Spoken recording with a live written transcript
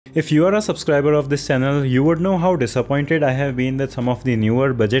If you are a subscriber of this channel, you would know how disappointed I have been with some of the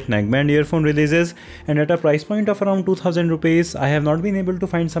newer budget neckband earphone releases, and at a price point of around 2000 rupees, I have not been able to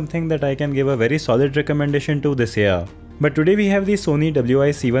find something that I can give a very solid recommendation to this year. But today we have the Sony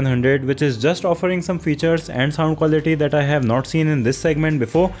WI-C100, which is just offering some features and sound quality that I have not seen in this segment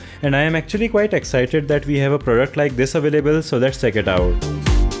before, and I am actually quite excited that we have a product like this available, so let's check it out.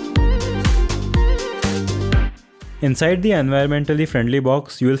 Inside the environmentally friendly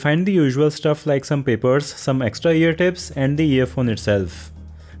box, you will find the usual stuff like some papers, some extra ear tips, and the earphone itself.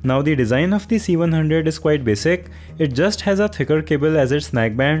 Now the design of the C100 is quite basic. It just has a thicker cable as its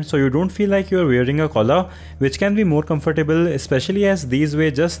neckband, so you don't feel like you're wearing a collar, which can be more comfortable, especially as these weigh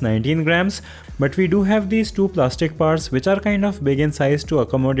just 19 grams. But we do have these two plastic parts which are kind of big in size to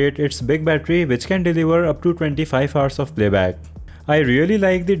accommodate its big battery, which can deliver up to 25 hours of playback. I really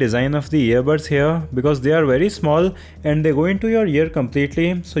like the design of the earbuds here because they are very small and they go into your ear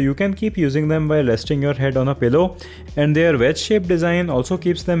completely, so you can keep using them while resting your head on a pillow, and their wedge-shaped design also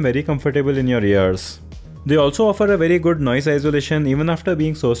keeps them very comfortable in your ears. They also offer a very good noise isolation even after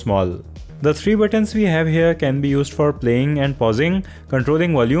being so small. The three buttons we have here can be used for playing and pausing,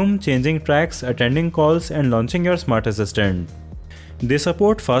 controlling volume, changing tracks, attending calls, and launching your smart assistant. They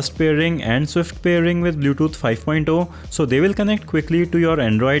support fast pairing and swift pairing with Bluetooth 5.0, so they will connect quickly to your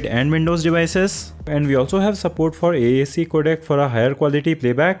Android and Windows devices. And we also have support for AAC codec for a higher quality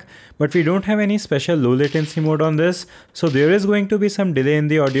playback, but we don't have any special low latency mode on this, so there is going to be some delay in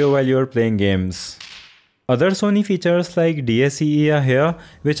the audio while you are playing games. Other Sony features like DSEE are here,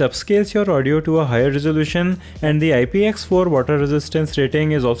 which upscales your audio to a higher resolution, and the IPX4 water resistance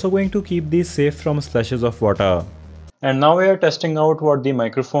rating is also going to keep these safe from splashes of water. And now we are testing out what the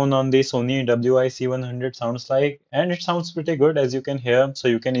microphone on the Sony WI-C100 sounds like, and it sounds pretty good as you can hear, so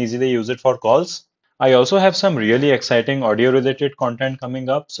you can easily use it for calls. I also have some really exciting audio related content coming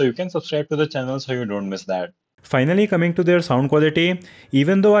up, so you can subscribe to the channel so you don't miss that. Finally, coming to their sound quality,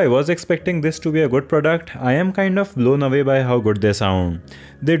 even though I was expecting this to be a good product, I am kind of blown away by how good they sound.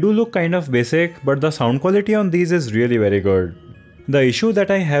 They do look kind of basic, but the sound quality on these is really very good. The issue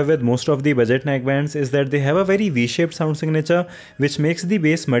that I have with most of the budget neckbands is that they have a very V-shaped sound signature, which makes the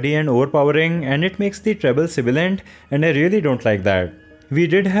bass muddy and overpowering, and it makes the treble sibilant, and I really don't like that. We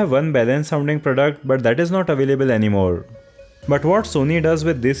did have one balanced sounding product, but that is not available anymore. But what Sony does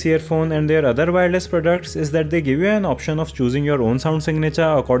with this earphone and their other wireless products is that they give you an option of choosing your own sound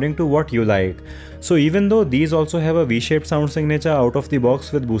signature according to what you like. So even though these also have a V-shaped sound signature out of the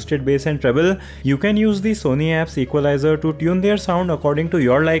box with boosted bass and treble, you can use the Sony app's equalizer to tune their sound according to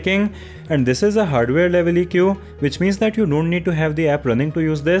your liking, and this is a hardware level EQ, which means that you don't need to have the app running to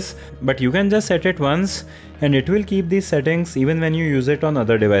use this, but you can just set it once and it will keep these settings even when you use it on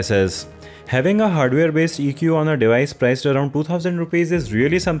other devices. Having a hardware-based EQ on a device priced around 2000 rupees is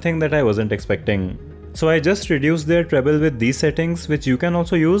really something that I wasn't expecting. So I just reduced their treble with these settings, which you can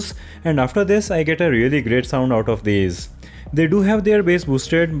also use, and after this I get a really great sound out of these. They do have their bass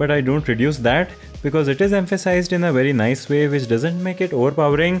boosted, but I don't reduce that because it is emphasized in a very nice way which doesn't make it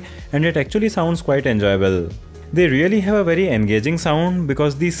overpowering, and it actually sounds quite enjoyable. They really have a very engaging sound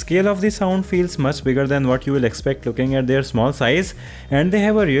because the scale of the sound feels much bigger than what you will expect looking at their small size, and they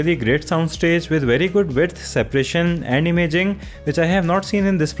have a really great soundstage with very good width, separation and imaging, which I have not seen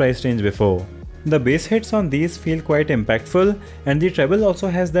in this price range before. The bass hits on these feel quite impactful, and the treble also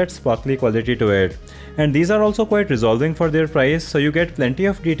has that sparkly quality to it. And these are also quite resolving for their price, so you get plenty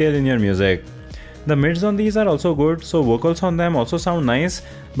of detail in your music. The mids on these are also good, so vocals on them also sound nice,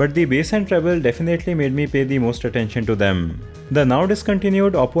 but the bass and treble definitely made me pay the most attention to them. The now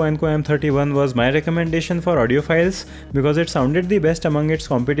discontinued Oppo Enco M31 was my recommendation for audiophiles because it sounded the best among its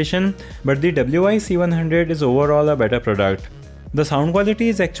competition, but the WI-C100 is overall a better product. The sound quality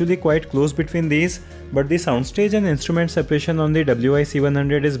is actually quite close between these, but the soundstage and instrument separation on the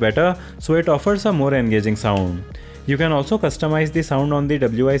WI-C100 is better, so it offers a more engaging sound. You can also customize the sound on the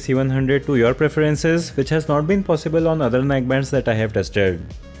WI-C100 to your preferences, which has not been possible on other neckbands that I have tested.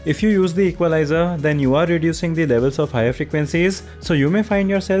 If you use the equalizer, then you are reducing the levels of higher frequencies, so you may find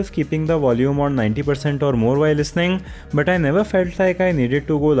yourself keeping the volume on 90% or more while listening, but I never felt like I needed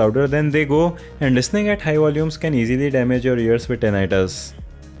to go louder than they go, and listening at high volumes can easily damage your ears with tinnitus.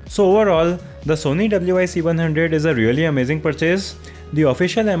 So overall, the Sony WI-C100 is a really amazing purchase. The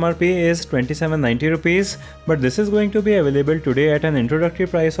official MRP is 2790 rupees, but this is going to be available today at an introductory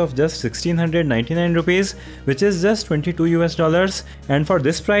price of just 1699 rupees, which is just $22 US, and for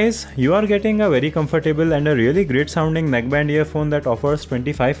this price, you are getting a very comfortable and a really great sounding neckband earphone that offers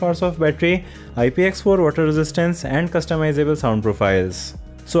 25 hours of battery, IPX4 water resistance and customizable sound profiles.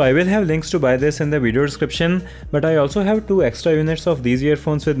 So I will have links to buy this in the video description, but I also have 2 extra units of these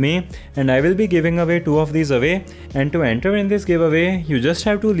earphones with me, and I will be giving away 2 of these away. And to enter in this giveaway, you just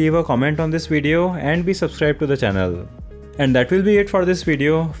have to leave a comment on this video and be subscribed to the channel. And that will be it for this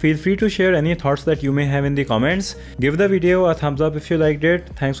video. Feel free to share any thoughts that you may have in the comments. Give the video a thumbs up if you liked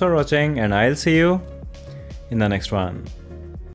it. Thanks for watching, and I'll see you in the next one.